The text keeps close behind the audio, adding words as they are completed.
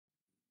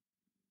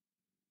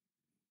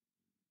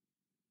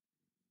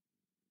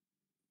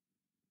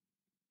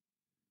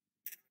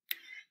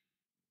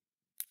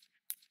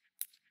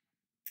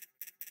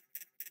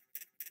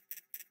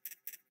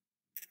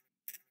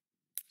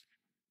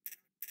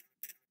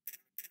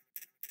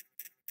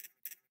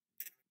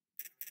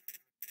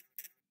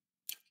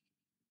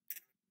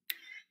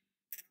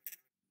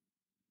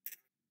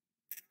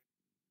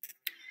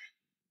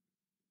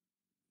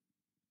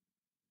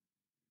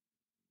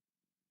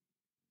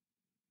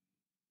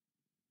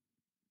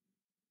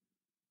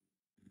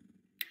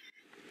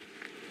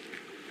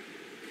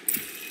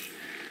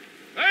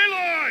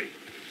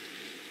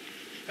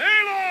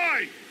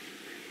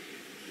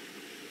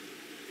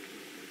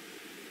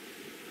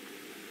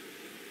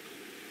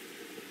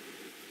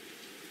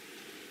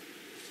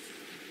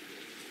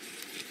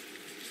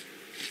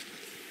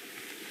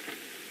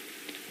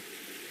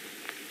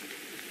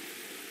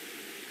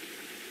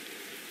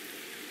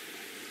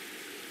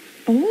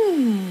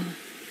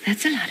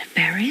That's a lot of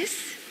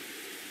berries.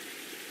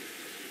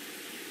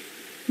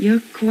 You're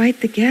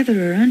quite the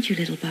gatherer, aren't you,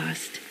 little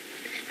Bast?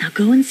 Now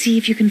go and see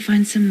if you can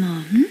find some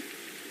more, hmm?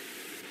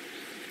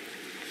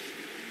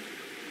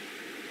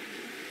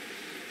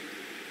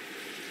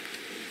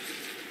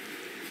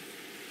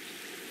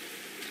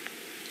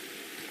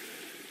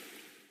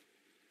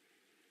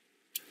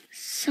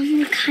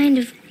 Some kind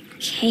of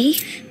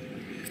cave?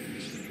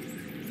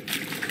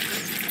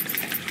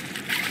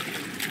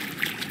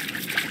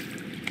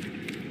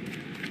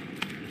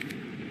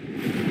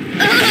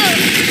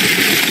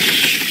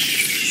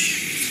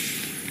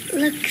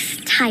 Looks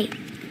tight,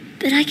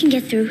 but I can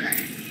get through.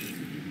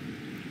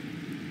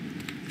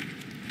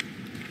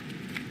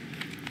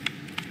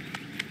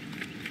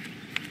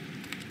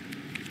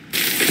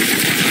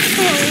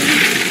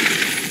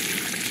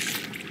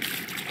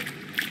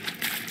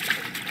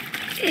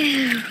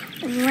 Ew,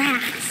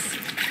 rats.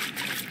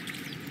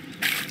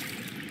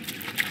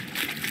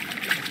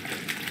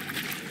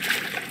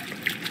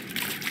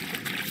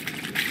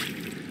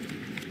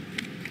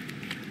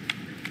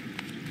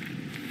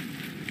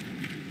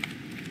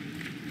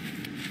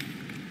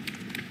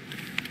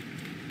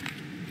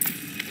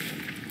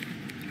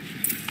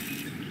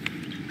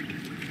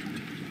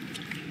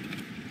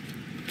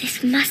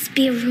 This must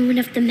be a ruin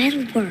of the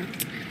metal world.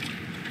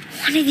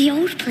 One of the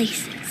old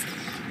places.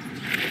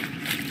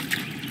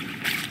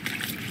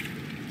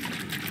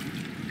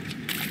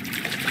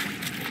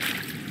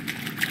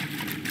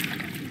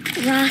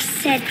 Ross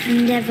said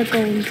never go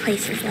in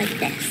places like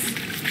this.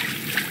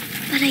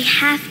 But I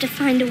have to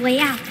find a way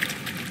out.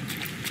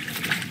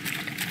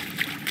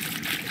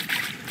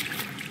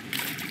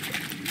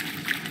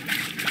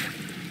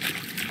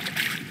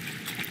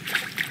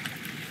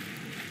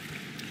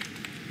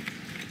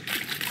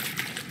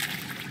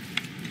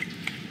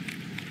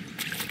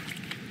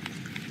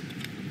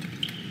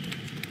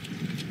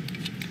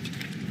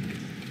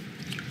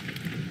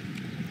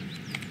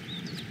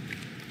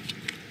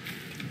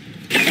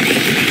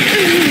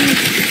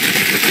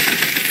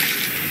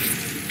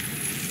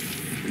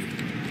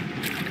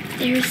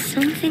 There's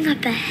something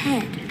up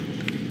ahead.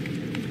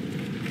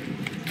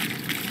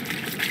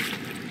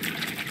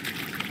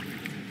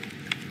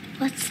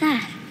 What's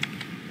that?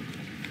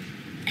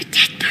 A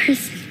dead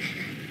person.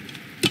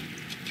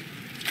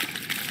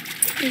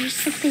 There's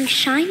something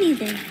shiny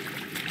there.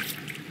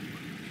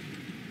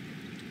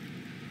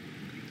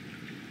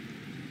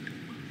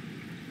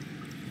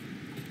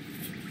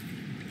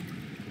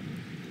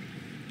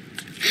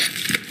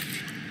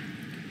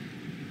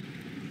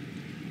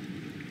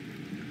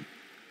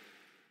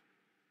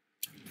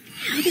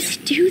 How does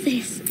it do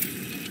this?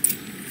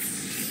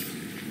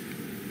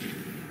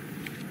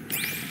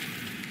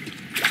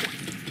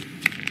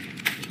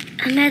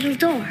 A metal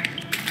door.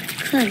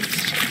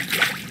 Closed.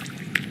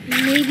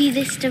 Maybe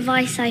this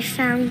device I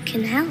found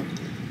can help.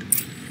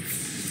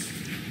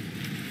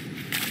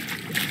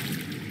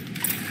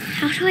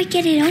 How do I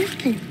get it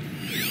open?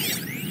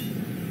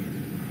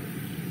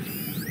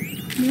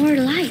 More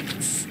lights.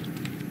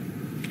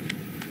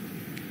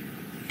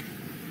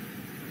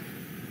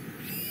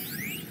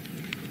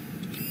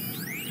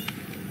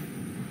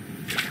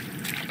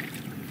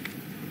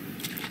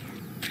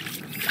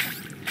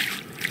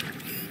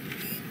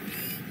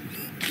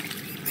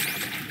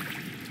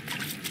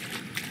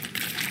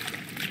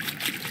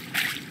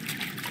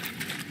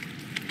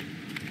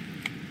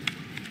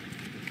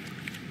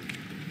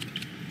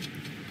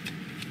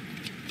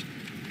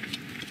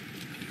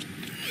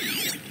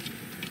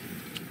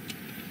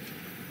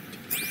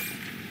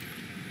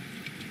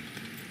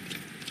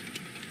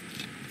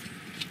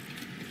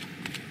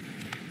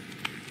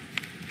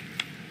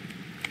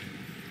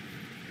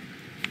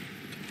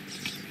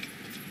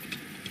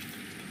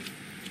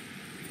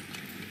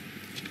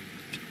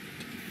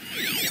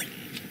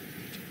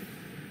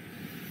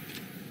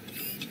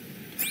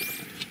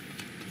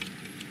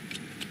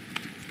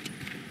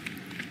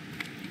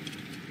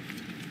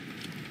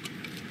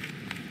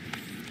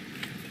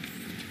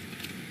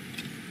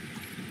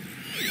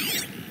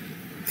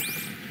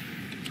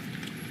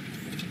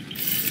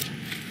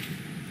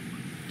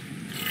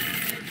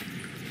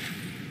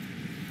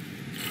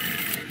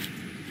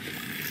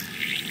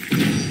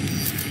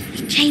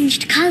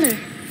 Changed color.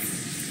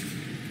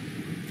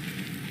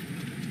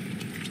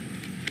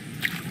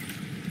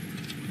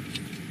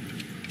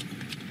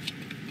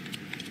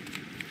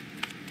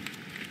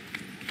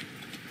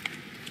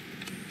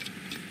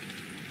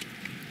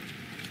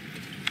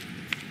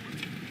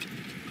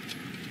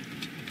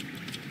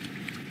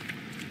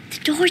 The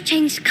door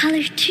changed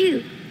color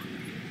too.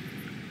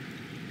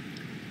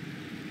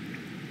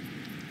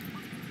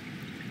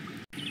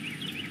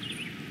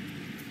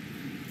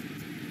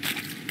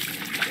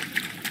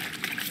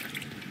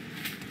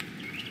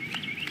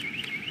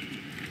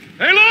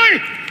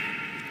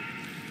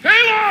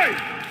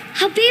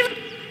 I'll be...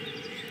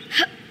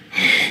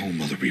 Oh,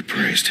 Mother be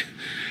praised.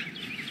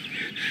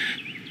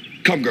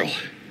 Come, girl.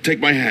 Take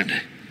my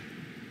hand.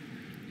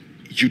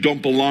 You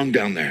don't belong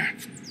down there.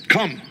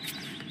 Come.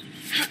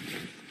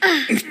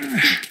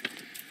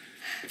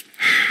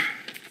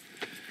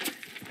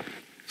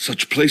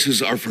 Such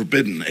places are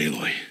forbidden,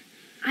 Aloy.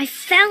 I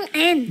fell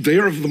in. They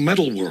are of the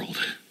metal world.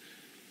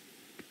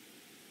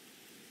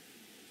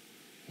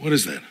 What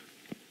is that?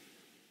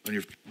 On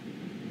your...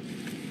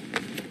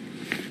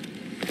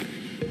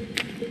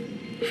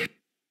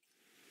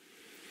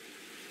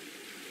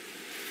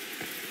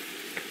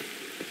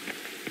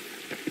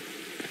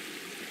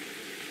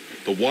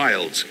 The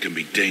wilds can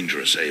be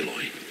dangerous,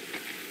 Aloy.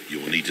 You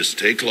will need to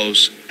stay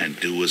close and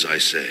do as I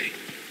say.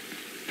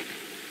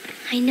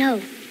 I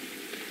know.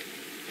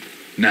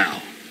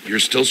 Now, you're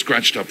still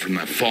scratched up from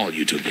that fall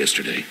you took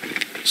yesterday.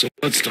 So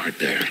let's start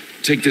there.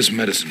 Take this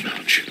medicine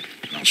pouch,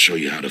 and I'll show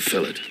you how to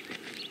fill it.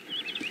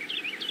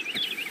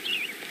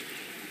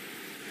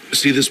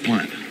 See this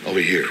plant over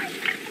here?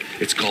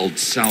 It's called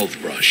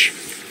southbrush.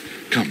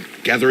 Come,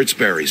 gather its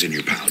berries in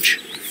your pouch.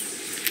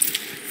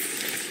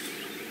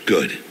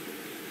 Good.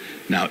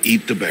 Now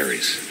eat the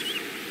berries.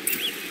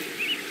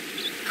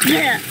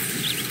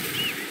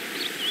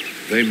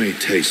 They may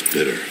taste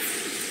bitter,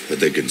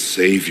 but they can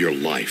save your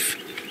life.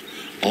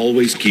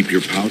 Always keep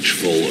your pouch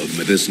full of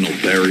medicinal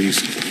berries,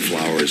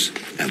 flowers,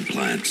 and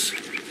plants.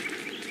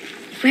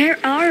 Where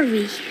are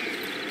we?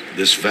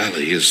 This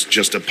valley is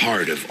just a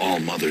part of All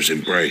Mother's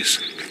embrace.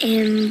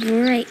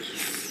 Embrace.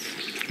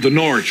 The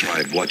Nora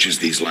tribe watches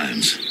these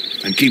lands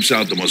and keeps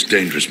out the most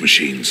dangerous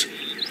machines,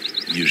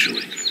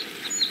 usually.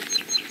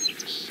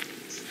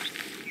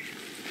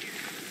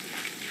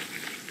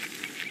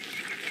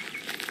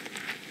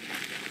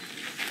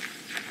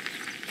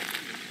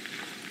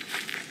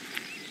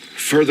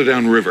 Further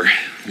downriver,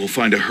 we'll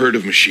find a herd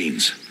of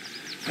machines,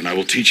 and I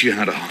will teach you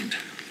how to hunt.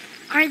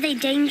 Are they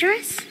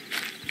dangerous?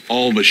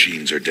 All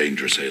machines are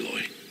dangerous,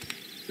 Aloy.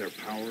 Their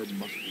power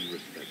must be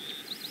respected.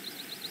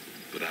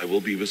 But I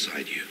will be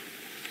beside you.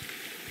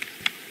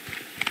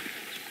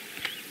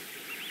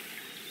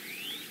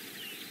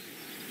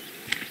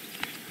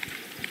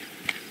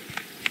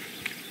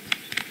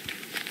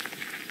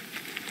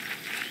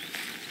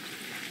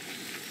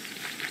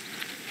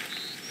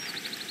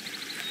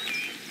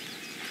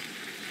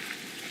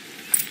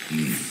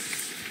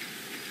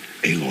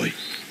 Aloy,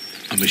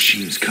 a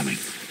machine's coming.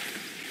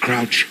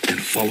 Crouch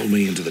and follow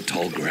me into the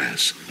tall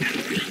grass.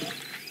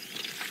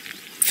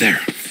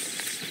 There.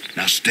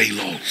 Now stay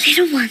low.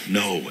 Little one.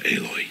 No,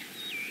 Aloy.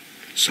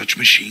 Such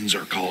machines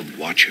are called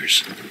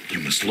watchers. You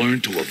must learn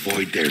to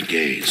avoid their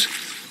gaze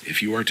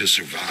if you are to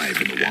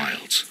survive in the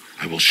wilds.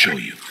 I will show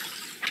you.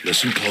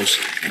 Listen close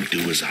and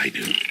do as I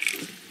do.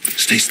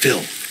 Stay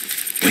still.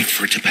 Wait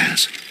for it to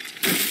pass.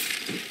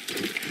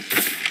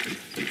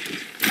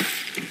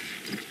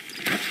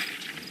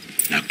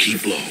 Now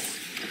keep low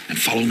and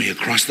follow me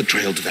across the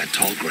trail to that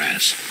tall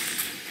grass.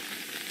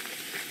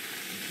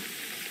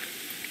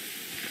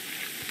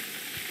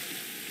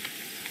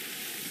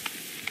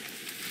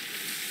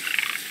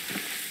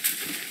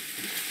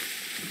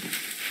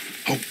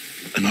 Oh,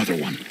 another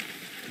one.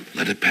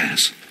 Let it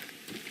pass.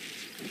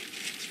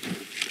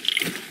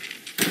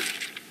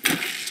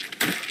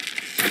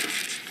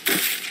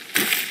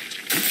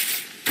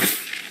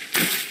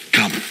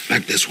 Come,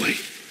 back this way.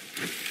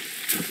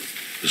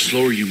 The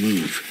slower you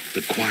move,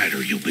 the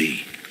quieter you'll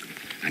be.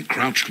 And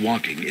crouched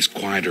walking is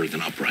quieter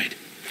than upright.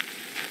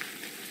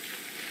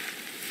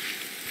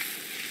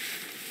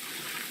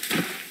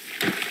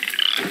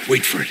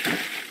 Wait for it.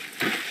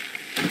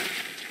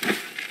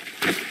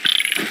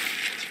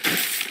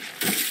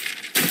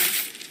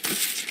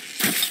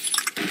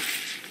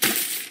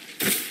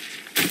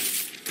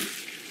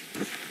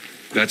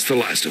 That's the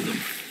last of them.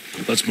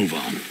 Let's move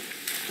on.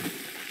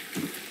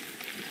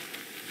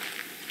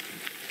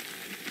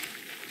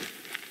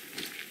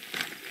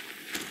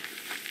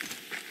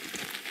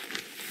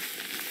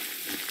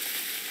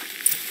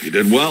 You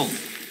did well.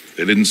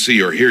 They didn't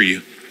see or hear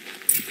you.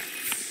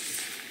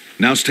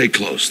 Now stay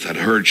close. That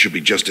herd should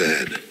be just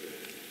ahead.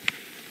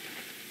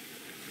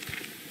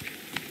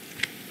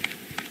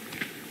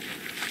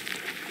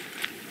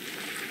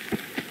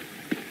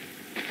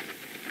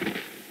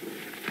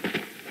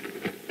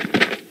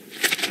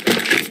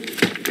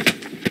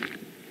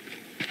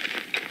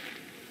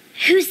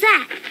 Who's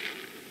that?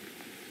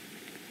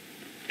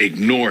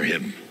 Ignore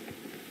him.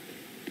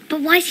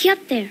 But why's he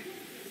up there?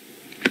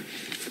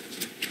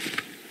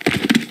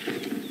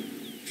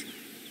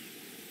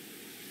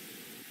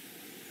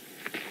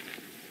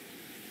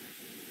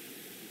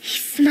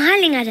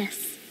 Smiling at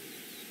us.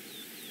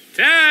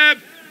 Tab!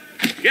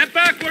 Get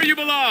back where you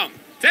belong!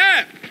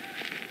 Tab!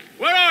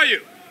 Where are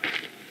you?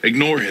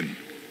 Ignore him.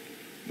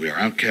 We are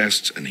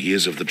outcasts and he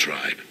is of the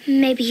tribe.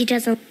 Maybe he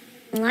doesn't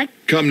like...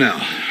 Come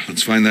now.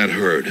 Let's find that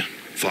herd.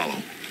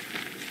 Follow.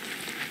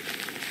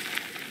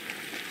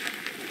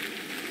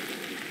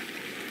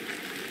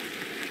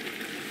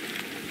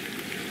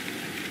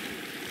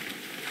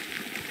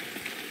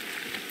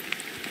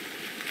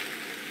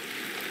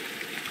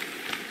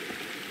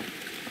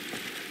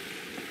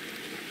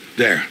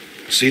 There.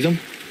 See them?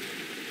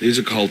 These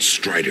are called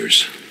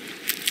striders.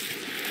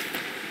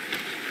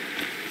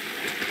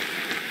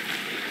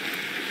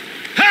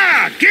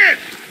 Ha! Get!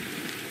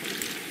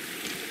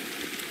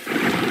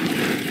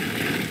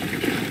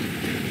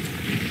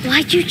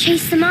 Why'd you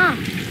chase them off?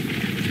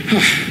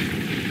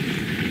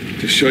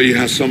 To show you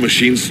how some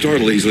machines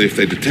startle easily if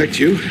they detect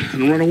you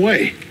and run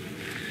away.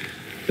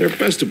 They're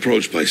best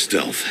approached by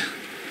stealth.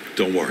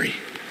 Don't worry.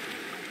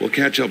 We'll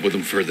catch up with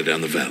them further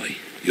down the valley.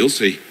 You'll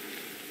see.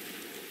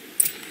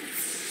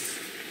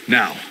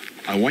 Now,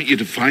 I want you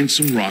to find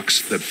some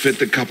rocks that fit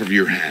the cup of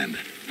your hand.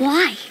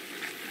 Why?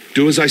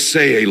 Do as I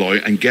say,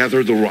 Aloy, and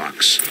gather the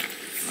rocks.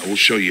 I will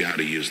show you how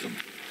to use them.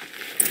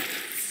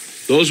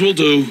 Those will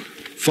do.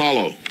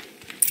 Follow.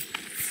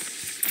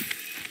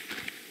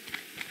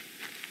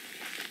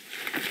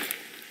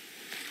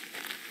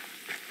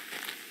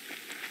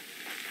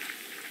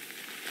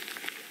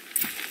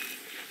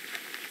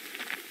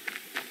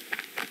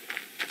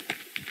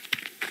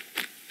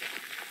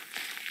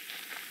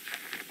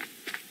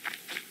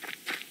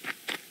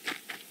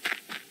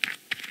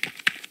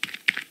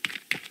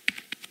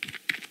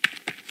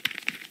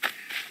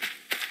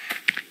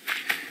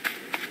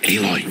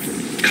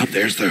 Aloy, come,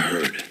 there's the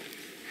herd.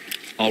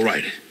 All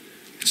right,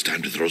 it's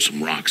time to throw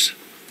some rocks.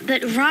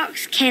 But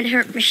rocks can't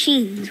hurt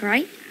machines,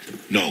 right?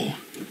 No,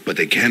 but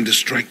they can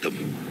distract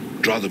them,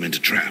 draw them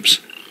into traps.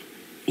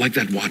 Like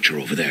that watcher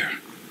over there.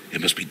 It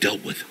must be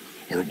dealt with,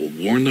 or it will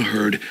warn the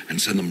herd and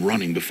send them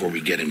running before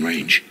we get in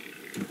range.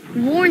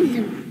 Warn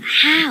them?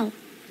 How?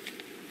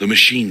 The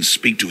machines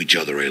speak to each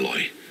other,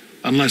 Aloy,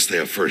 unless they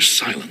are first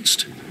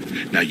silenced.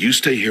 Now you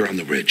stay here on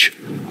the ridge.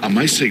 On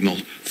my signal,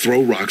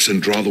 throw rocks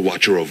and draw the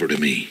watcher over to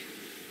me.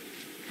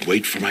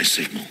 Wait for my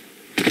signal.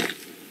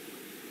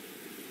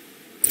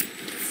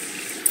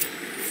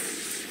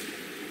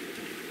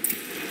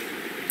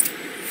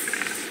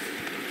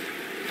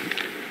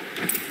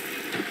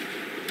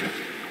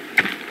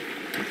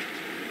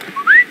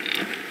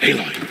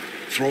 Aloy,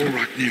 throw a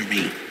rock near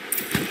me.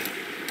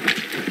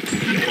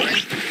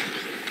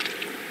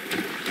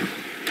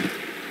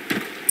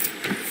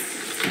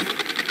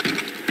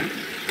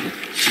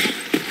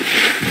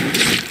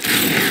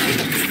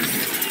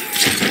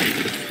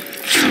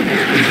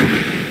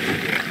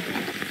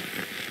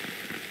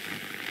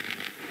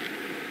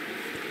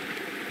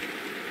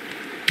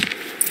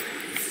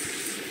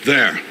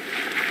 There.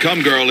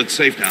 Come, girl, it's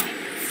safe now.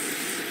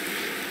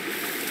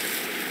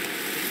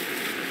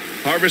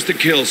 Harvest a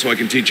kill so I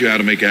can teach you how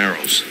to make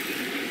arrows.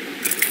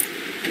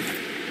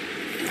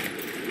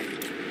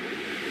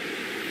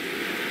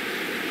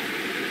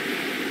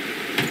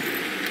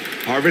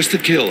 Harvest a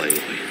kill,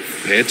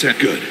 Aloy. Pay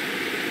attention. Good.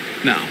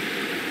 Now,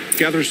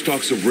 gather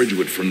stalks of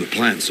ridgewood from the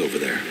plants over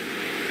there.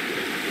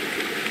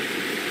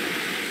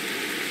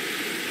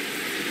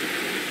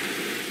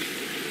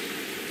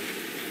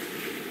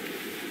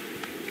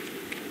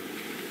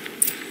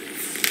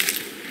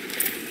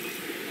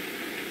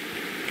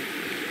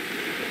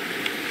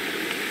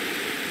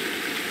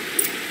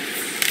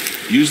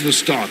 Use the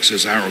stalks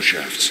as arrow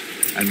shafts,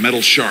 and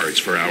metal shards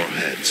for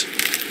arrowheads.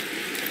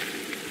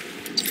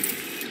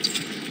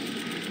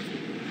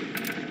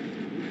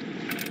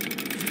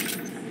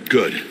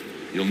 Good.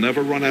 You'll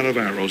never run out of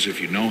arrows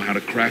if you know how to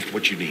craft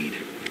what you need.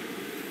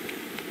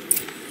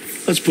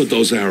 Let's put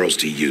those arrows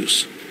to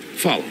use.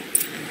 Follow.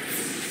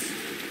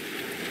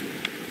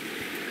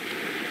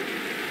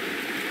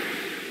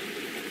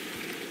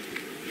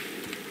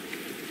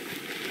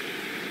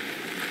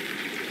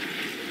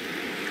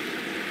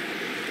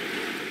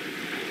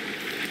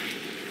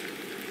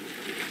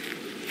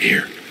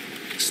 Here,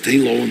 stay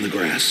low in the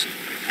grass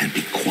and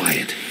be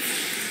quiet.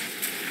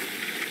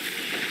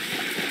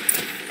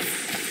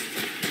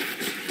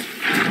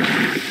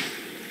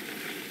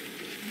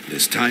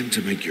 It's time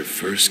to make your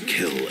first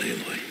kill,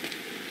 Aloy.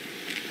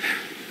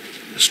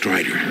 The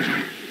Strider,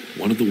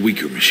 one of the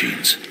weaker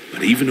machines,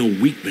 but even a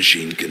weak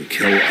machine can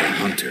kill a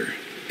hunter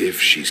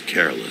if she's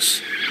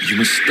careless. You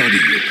must study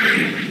your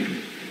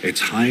prey. Its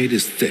hide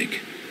is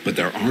thick, but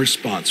there are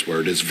spots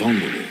where it is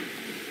vulnerable,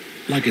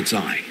 like its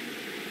eye.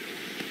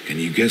 Can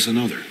you guess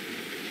another?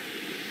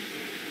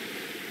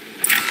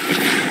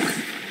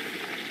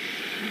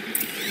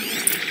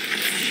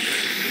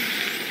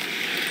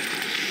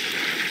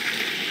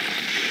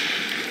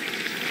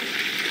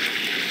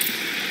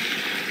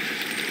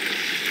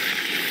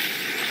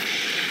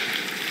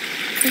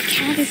 The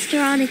canister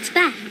on its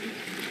back.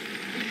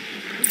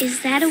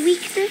 Is that a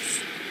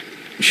weakness?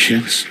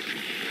 Yes.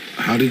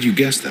 How did you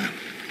guess that?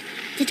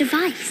 The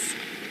device.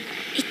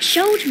 It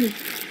showed me.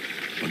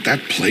 But that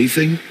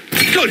plaything?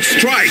 Good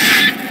strike!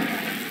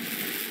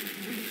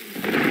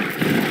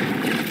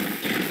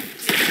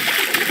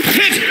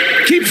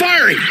 Hit! Keep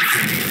firing!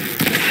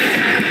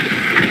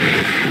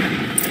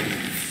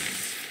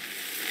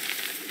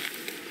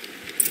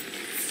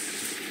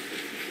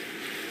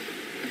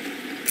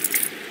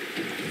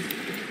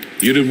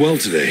 You did well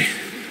today,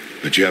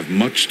 but you have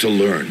much to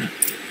learn.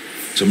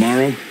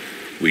 Tomorrow,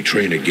 we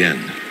train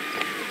again.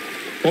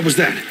 What was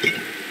that?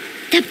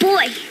 That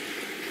boy.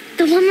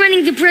 The one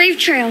running the brave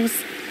trails.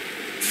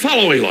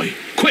 Follow, Aloy.